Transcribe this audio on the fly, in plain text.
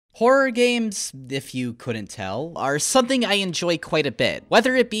Horror games, if you couldn't tell, are something I enjoy quite a bit,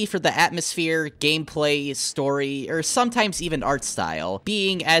 whether it be for the atmosphere, gameplay, story, or sometimes even art style.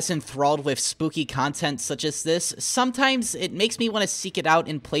 Being as enthralled with spooky content such as this, sometimes it makes me want to seek it out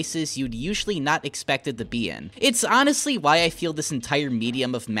in places you'd usually not expect it to be in. It's honestly why I feel this entire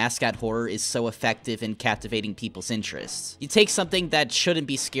medium of mascot horror is so effective in captivating people's interests. You take something that shouldn't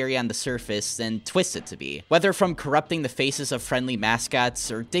be scary on the surface and twist it to be, whether from corrupting the faces of friendly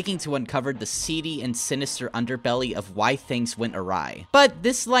mascots or digging to uncover the seedy and sinister underbelly of why things went awry. But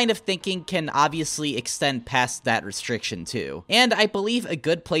this line of thinking can obviously extend past that restriction too, and I believe a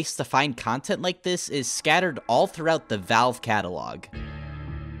good place to find content like this is scattered all throughout the Valve catalog.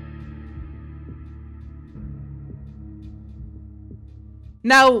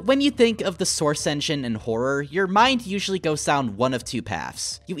 Now, when you think of the source engine in horror, your mind usually goes down one of two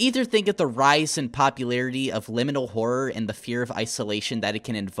paths. You either think of the rise in popularity of liminal horror and the fear of isolation that it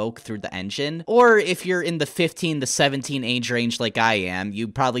can invoke through the engine, or if you're in the 15 to 17 age range like I am, you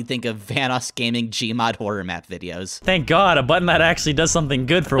probably think of Vanoss Gaming Gmod horror map videos. Thank God, a button that actually does something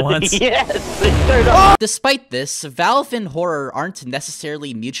good for once. Yes! Despite this, Valve and horror aren't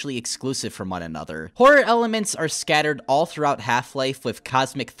necessarily mutually exclusive from one another. Horror elements are scattered all throughout Half-Life with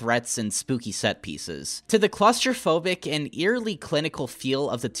cosmic threats and spooky set pieces, to the claustrophobic and eerily clinical feel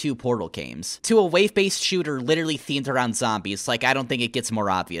of the two Portal games, to a wave-based shooter literally themed around zombies. Like, I don't think it gets more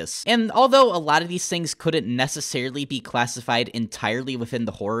obvious. And although a lot of these things couldn't necessarily be classified entirely within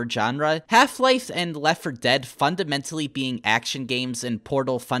the horror genre, Half-Life and Left 4 Dead fundamentally being action games and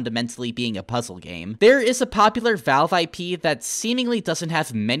Portal fundamentally being a puzzle game, there is a popular Valve IP that seemingly doesn't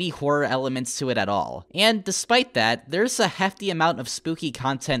have many horror elements to it at all. And despite that, there's a hefty amount of spooky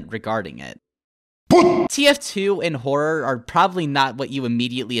content regarding it. TF2 and horror are probably not what you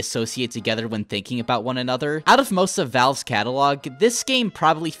immediately associate together when thinking about one another. Out of most of Valve's catalog, this game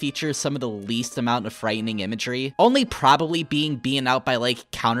probably features some of the least amount of frightening imagery, only probably being beaten out by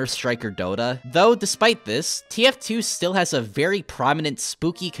like Counter-Strike or Dota. Though despite this, TF2 still has a very prominent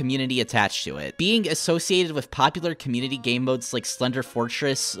spooky community attached to it, being associated with popular community game modes like Slender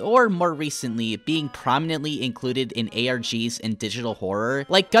Fortress, or more recently, being prominently included in ARGs and digital horror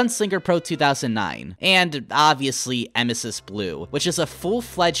like Gunslinger Pro 2009. And obviously Emesis Blue, which is a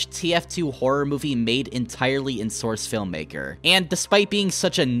full-fledged TF2 horror movie made entirely in Source Filmmaker. And despite being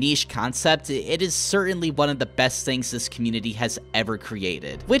such a niche concept, it is certainly one of the best things this community has ever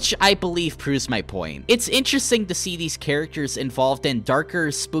created, which I believe proves my point. It's interesting to see these characters involved in darker,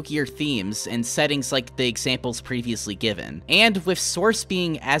 spookier themes and settings like the examples previously given. And with Source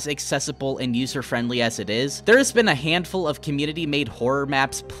being as accessible and user-friendly as it is, there has been a handful of community-made horror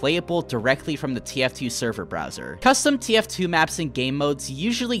maps playable directly from the TF2 server browser. Custom TF2 maps and game modes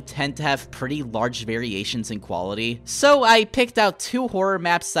usually tend to have pretty large variations in quality, so I picked out two horror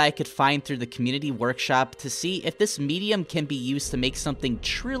maps that I could find through the community workshop to see if this medium can be used to make something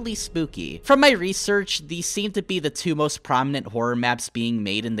truly spooky. From my research, these seem to be the two most prominent horror maps being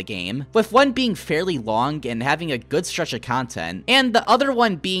made in the game, with one being fairly long and having a good stretch of content, and the other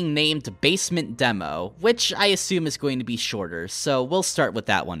one being named Basement Demo, which I assume is going to be shorter, so we'll start with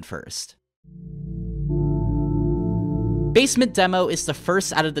that one first. Basement Demo is the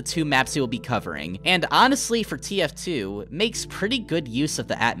first out of the two maps we will be covering, and honestly for TF2, makes pretty good use of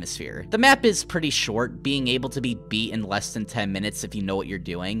the atmosphere. The map is pretty short, being able to be beat in less than 10 minutes if you know what you're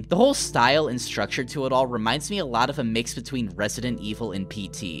doing. The whole style and structure to it all reminds me a lot of a mix between Resident Evil and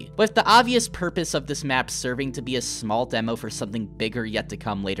PT, with the obvious purpose of this map serving to be a small demo for something bigger yet to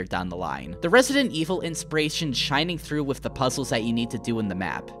come later down the line. The Resident Evil inspiration shining through with the puzzles that you need to do in the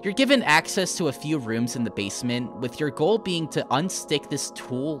map. You're given access to a few rooms in the basement, with your goal being to unstick this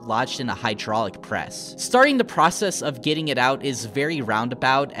tool lodged in a hydraulic press. Starting the process of getting it out is very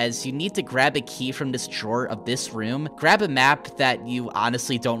roundabout, as you need to grab a key from this drawer of this room, grab a map that you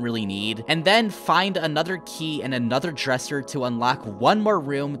honestly don't really need, and then find another key and another dresser to unlock one more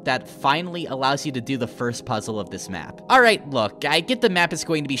room that finally allows you to do the first puzzle of this map. Alright, look, I get the map is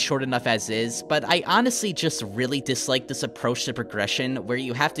going to be short enough as is, but I honestly just really dislike this approach to progression where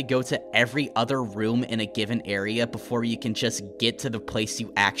you have to go to every other room in a given area before you can just get to the place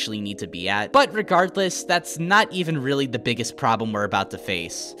you actually need to be at. But regardless, that's not even really the biggest problem we're about to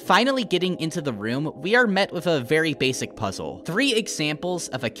face. Finally getting into the room, we are met with a very basic puzzle. 3 examples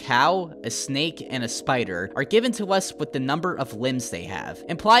of a cow, a snake, and a spider are given to us with the number of limbs they have,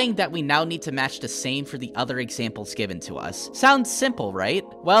 implying that we now need to match the same for the other examples given to us. Sounds simple, right?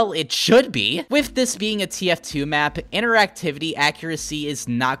 Well, it should be. With this being a TF2 map, interactivity accuracy is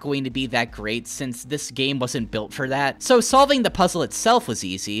not going to be that great since this game wasn't built for that. So solving the puzzle itself was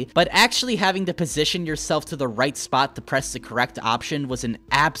easy, but actually having to position yourself to the right spot to press the correct option was an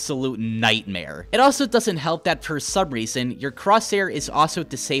absolute nightmare. It also doesn't help that for some reason, your crosshair is also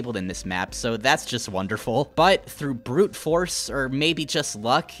disabled in this map, so that's just wonderful. But through brute force, or maybe just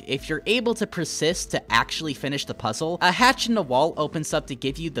luck, if you're able to persist to actually finish the puzzle, a hatch in the wall opens up to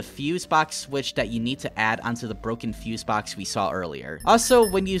give you the fuse box switch that you need to add onto the broken fuse box we saw earlier. Also,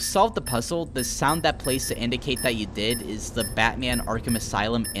 when you solve the puzzle, the sound that plays to indicate that you did is the Batman Arkham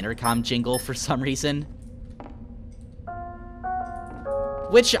Asylum intercom jingle for some reason.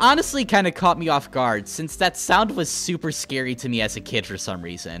 Which honestly kind of caught me off guard, since that sound was super scary to me as a kid for some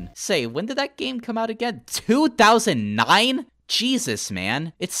reason. Say, when did that game come out again? 2009? Jesus,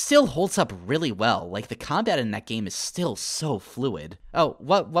 man. It still holds up really well. Like, the combat in that game is still so fluid. Oh,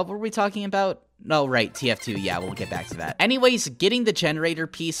 what were we talking about? Oh, right, TF2, yeah, we'll get back to that. Anyways, getting the generator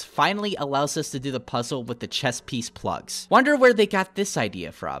piece finally allows us to do the puzzle with the chess piece plugs. Wonder where they got this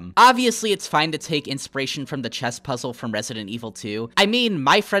idea from. Obviously, it's fine to take inspiration from the chess puzzle from Resident Evil 2. I mean,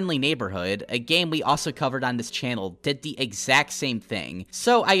 My Friendly Neighborhood, a game we also covered on this channel, did the exact same thing,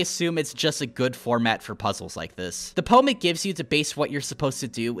 so I assume it's just a good format for puzzles like this. The poem it gives you to base what you're supposed to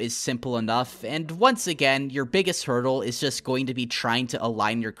do is simple enough, and once again, your biggest hurdle is just going to be trying to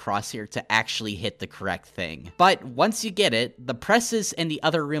align your crosshair to actually hit the correct thing. But once you get it, the presses in the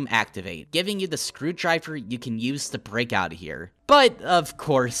other room activate, giving you the screwdriver you can use to break out of here. But of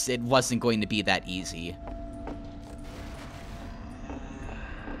course, it wasn't going to be that easy.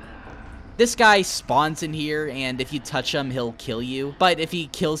 This guy spawns in here, and if you touch him, he'll kill you. But if he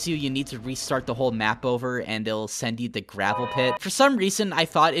kills you, you need to restart the whole map over, and it'll send you the gravel pit. For some reason, I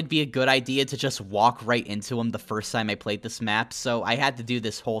thought it'd be a good idea to just walk right into him the first time I played this map, so I had to do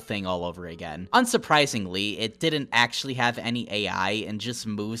this whole thing all over again. Unsurprisingly, it didn't actually have any AI, and just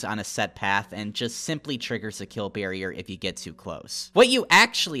moves on a set path, and just simply triggers a kill barrier if you get too close. What you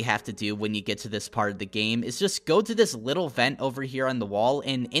actually have to do when you get to this part of the game is just go to this little vent over here on the wall,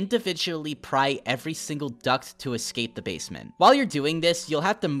 and individually pry every single duct to escape the basement. While you're doing this, you'll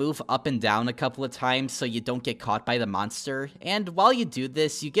have to move up and down a couple of times so you don't get caught by the monster, and while you do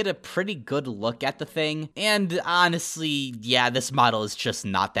this, you get a pretty good look at the thing, and honestly, yeah, this model is just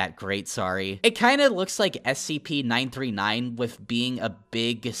not that great, sorry. It kinda looks like SCP-939 with being a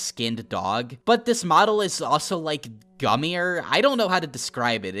big skinned dog, but this model is also like gummier. I don't know how to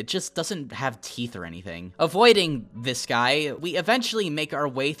describe it. It just doesn't have teeth or anything. Avoiding this guy, we eventually make our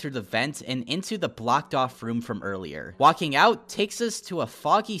way through the vent and into the blocked off room from earlier. Walking out takes us to a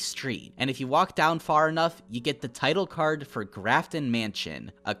foggy street, and if you walk down far enough, you get the title card for Grafton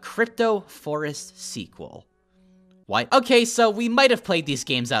Mansion, a Crypto Forest sequel. What? Okay, so we might have played these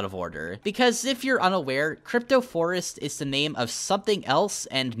games out of order, because if you're unaware, Crypto Forest is the name of something else,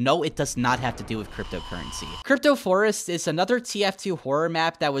 and no, it does not have to do with cryptocurrency. Crypto Forest is another TF2 horror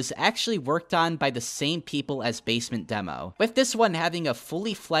map that was actually worked on by the same people as Basement Demo, with this one having a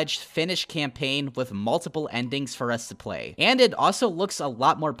fully fledged finished campaign with multiple endings for us to play. And it also looks a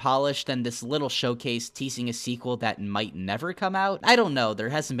lot more polished than this little showcase teasing a sequel that might never come out. I don't know, there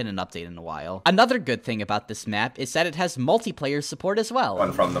hasn't been an update in a while. Another good thing about this map is that it has multiplayer support as well.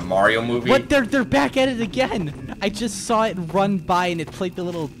 One from the Mario movie. What? They're back at it again. I just saw it run by and it played the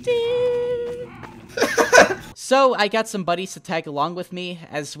little ding. So I got some buddies to tag along with me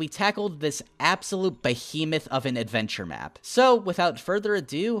as we tackled this absolute behemoth of an adventure map. So without further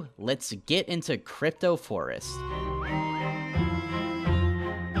ado, let's get into Crypto Forest.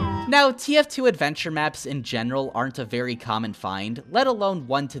 Now, TF2 adventure maps in general aren't a very common find, let alone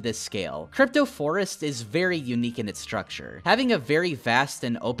one to this scale. Crypto Forest is very unique in its structure, having a very vast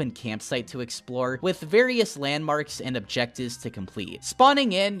and open campsite to explore with various landmarks and objectives to complete.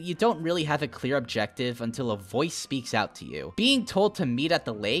 Spawning in, you don't really have a clear objective until a voice speaks out to you. Being told to meet at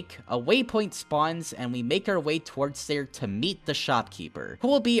the lake, a waypoint spawns and we make our way towards there to meet the shopkeeper, who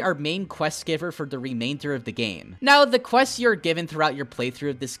will be our main quest giver for the remainder of the game. Now, the quests you're given throughout your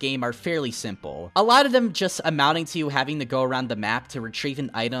playthrough of this game are fairly simple. A lot of them just amounting to you having to go around the map to retrieve an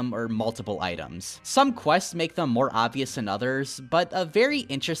item or multiple items. Some quests make them more obvious than others, but a very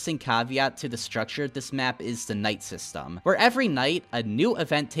interesting caveat to the structure of this map is the night system, where every night a new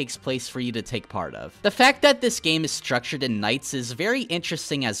event takes place for you to take part of. The fact that this game is structured in nights is very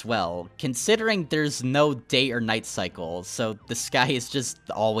interesting as well, considering there's no day or night cycle, so the sky is just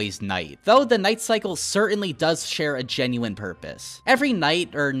always night. Though the night cycle certainly does share a genuine purpose. Every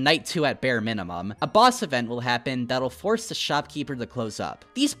night or night night 2 at bare minimum, a boss event will happen that'll force the shopkeeper to close up.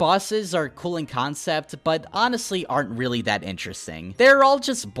 These bosses are cool in concept, but honestly aren't really that interesting. They're all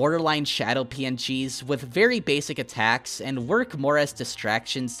just borderline shadow PNGs with very basic attacks and work more as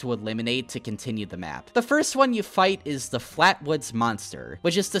distractions to eliminate to continue the map. The first one you fight is the Flatwoods monster,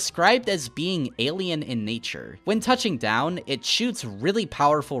 which is described as being alien in nature. When touching down, it shoots really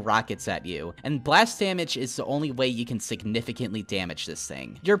powerful rockets at you, and blast damage is the only way you can significantly damage this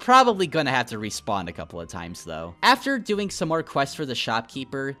thing. You're probably gonna have to respawn a couple of times though. After doing some more quests for the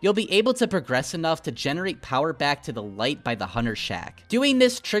shopkeeper, you'll be able to progress enough to generate power back to the light by the Hunter's Shack. Doing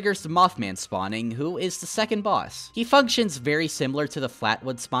this triggers the Mothman spawning, who is the second boss. He functions very similar to the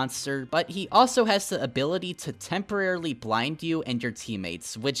Flatwoods monster, but he also has the ability to temporarily blind you and your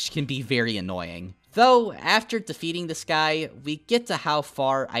teammates, which can be very annoying. Though, after defeating this guy, we get to how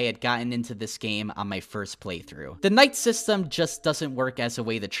far I had gotten into this game on my first playthrough. The night system just doesn't work as a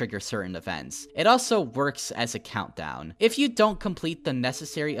way to trigger certain events. It also works as a countdown. If you don't complete the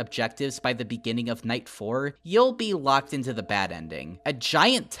necessary objectives by the beginning of night 4, you'll be locked into the bad ending. A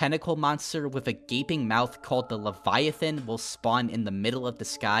giant tentacle monster with a gaping mouth called the Leviathan will spawn in the middle of the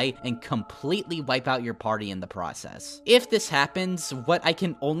sky and completely wipe out your party in the process. If this happens, what I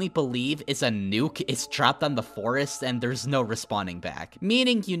can only believe is a nuke is dropped on the forest and there's no respawning back,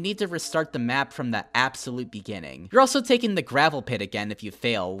 meaning you need to restart the map from the absolute beginning. You're also taking the gravel pit again if you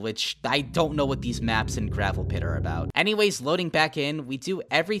fail, which I don't know what these maps in gravel pit are about. Anyways, loading back in, we do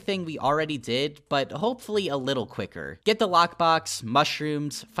everything we already did, but hopefully a little quicker. Get the lockbox,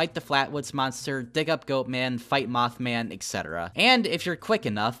 mushrooms, fight the Flatwoods monster, dig up Goatman, fight Mothman, etc. And if you're quick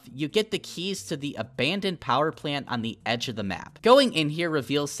enough, you get the keys to the abandoned power plant on the edge of the map. Going in here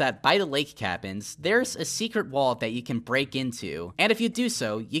reveals that by the lake cabins, there's a secret wall that you can break into, and if you do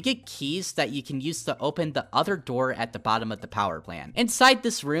so, you get keys that you can use to open the other door at the bottom of the power plant. Inside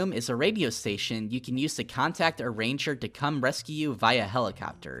this room is a radio station you can use to contact a ranger to come rescue you via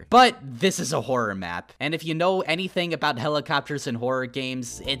helicopter. But this is a horror map, and if you know anything about helicopters in horror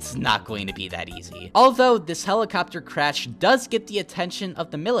games, it's not going to be that easy. Although this helicopter crash does get the attention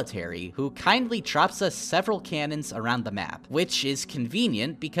of the military, who kindly drops us several cannons around the map, which is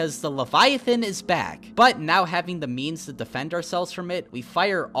convenient because the Leviathan is back. But now having the means to defend ourselves from it, we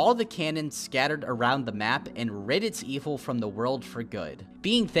fire all the cannons scattered around the map and rid its evil from the world for good.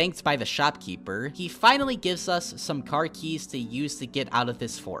 Being thanked by the shopkeeper, he finally gives us some car keys to use to get out of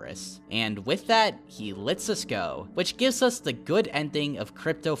this forest. And with that, he lets us go, which gives us the good ending of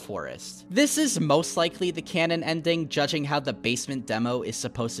Crypto Forest. This is most likely the canon ending, judging how the basement demo is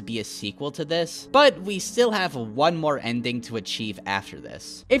supposed to be a sequel to this, but we still have one more ending to achieve after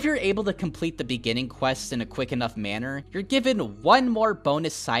this. If you're able to complete the beginning quest in a quick enough manner, you're given one more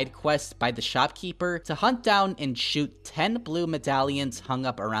bonus side quest by the shopkeeper to hunt down and shoot 10 blue medallions hung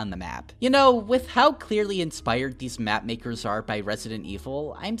up around the map. You know, with how clearly inspired these map makers are by Resident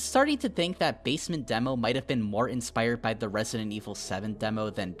Evil, I'm starting to think that basement demo might have been more inspired by the Resident Evil 7 demo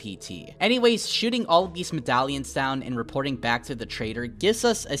than PT. Anyways, shooting all of these medallions down and reporting back to the trader gives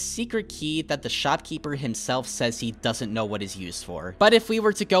us a secret key that the shopkeeper himself says he doesn't know what is used for. But if we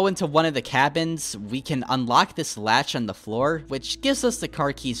were to go into one of the cabins, we can unlock this latch on the floor, which gives us the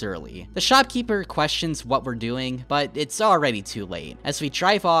car keys early. The shopkeeper questions what we're doing, but it's already too late, as we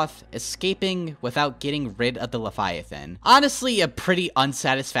drive off, escaping without getting rid of the Leviathan. Honestly, a pretty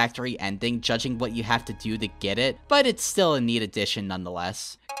unsatisfactory ending judging what you have to do to get it, but it's still a neat addition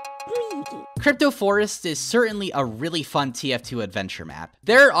nonetheless. Crypto Forest is certainly a really fun TF2 adventure map.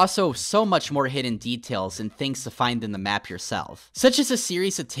 There are also so much more hidden details and things to find in the map yourself, such as a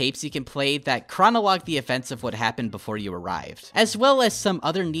series of tapes you can play that chronologue the events of what happened before you arrived, as well as some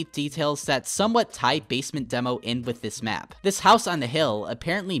other neat details that somewhat tie Basement Demo in with this map. This house on the hill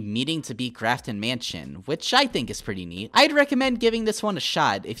apparently meaning to be Grafton Mansion, which I think is pretty neat. I'd recommend giving this one a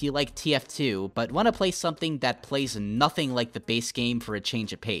shot if you like TF2, but want to play something that plays nothing like the base game for a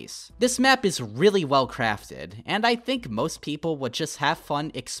change of pace. This map is really well crafted, and I think most people would just have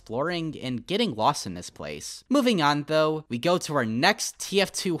fun exploring and getting lost in this place. Moving on though, we go to our next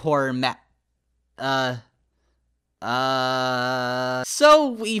TF2 horror map. So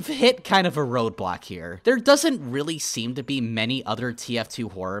we've hit kind of a roadblock here. There doesn't really seem to be many other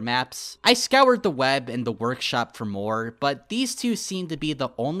TF2 horror maps. I scoured the web and the workshop for more, but these two seem to be the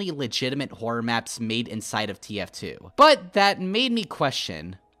only legitimate horror maps made inside of TF2. But that made me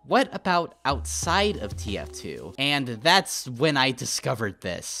question, what about outside of TF2? And that's when I discovered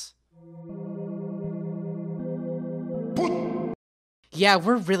this. yeah,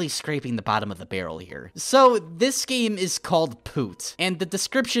 we're really scraping the bottom of the barrel here. So this game is called Poot, and the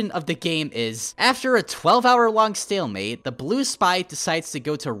description of the game is, after a 12-hour-long stalemate, the blue spy decides to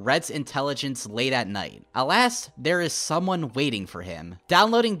go to Red's intelligence late at night. Alas, there is someone waiting for him.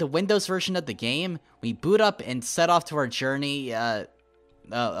 Downloading the Windows version of the game, we boot up and set off to our journey,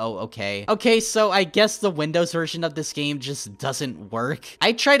 okay. Okay, so I guess the Windows version of this game just doesn't work.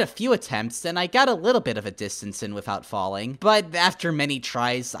 I tried a few attempts, and I got a little bit of a distance in without falling, but after many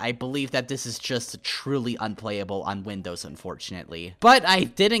tries, I believe that this is just truly unplayable on Windows, unfortunately. But I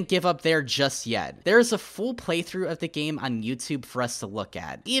didn't give up there just yet. There is a full playthrough of the game on YouTube for us to look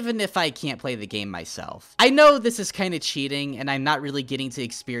at, even if I can't play the game myself. I know this is kind of cheating, and I'm not really getting to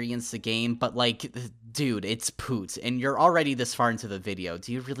experience the game, but like, dude, it's Poot, and you're already this far into the video.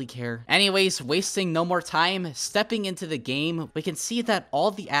 Do you really care? Anyways, wasting no more time, stepping into the game, we can see that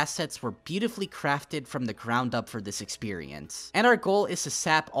all the assets were beautifully crafted from the ground up for this experience. And our goal is to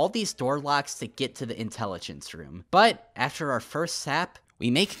sap all these door locks to get to the intelligence room. But after our first sap,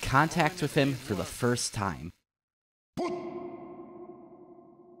 we make contact with him for the first time.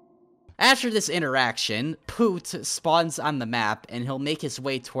 After this interaction, Poot spawns on the map, and he'll make his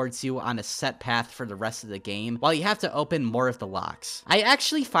way towards you on a set path for the rest of the game, while you have to open more of the locks. I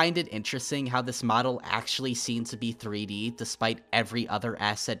actually find it interesting how this model actually seems to be 3D, despite every other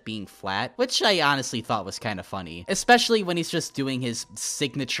asset being flat, which I honestly thought was kind of funny, especially when he's just doing his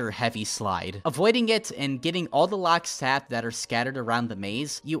signature heavy slide. Avoiding it and getting all the locks tapped that are scattered around the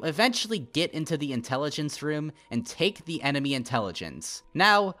maze, you eventually get into the intelligence room and take the enemy intelligence.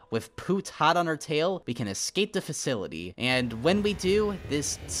 Now, with Poot hot on our tail, we can escape the facility, and when we do,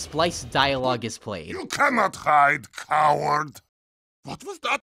 this spliced dialogue is played. You cannot hide, coward! What was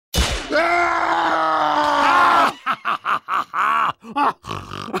that?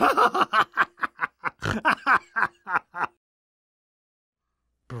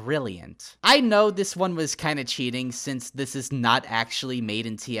 Brilliant. I know this one was kind of cheating since this is not actually made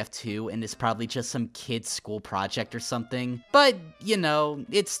in TF2 and is probably just some kid's school project or something, but, you know,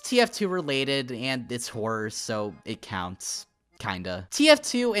 it's TF2 related and it's horror, so it counts. Kinda.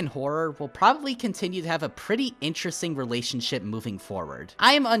 TF2 and horror will probably continue to have a pretty interesting relationship moving forward.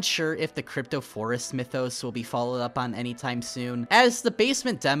 I am unsure if the Crypto Forest mythos will be followed up on anytime soon, as the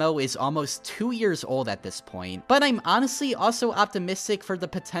basement demo is almost 2 years old at this point, but I'm honestly also optimistic for the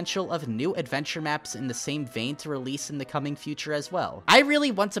potential of new adventure maps in the same vein to release in the coming future as well. I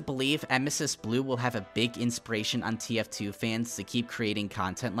really want to believe Emesis Blue will have a big inspiration on TF2 fans to keep creating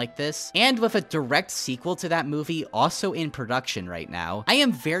content like this, and with a direct sequel to that movie also in production right now, I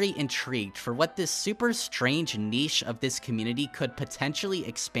am very intrigued for what this super strange niche of this community could potentially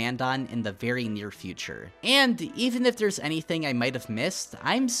expand on in the very near future. And even if there's anything I might have missed,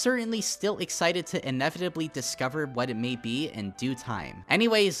 I'm certainly still excited to inevitably discover what it may be in due time.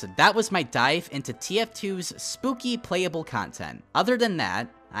 Anyways, that was my dive into TF2's spooky playable content. Other than that,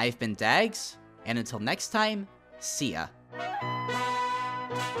 I've been Dags, and until next time, see ya.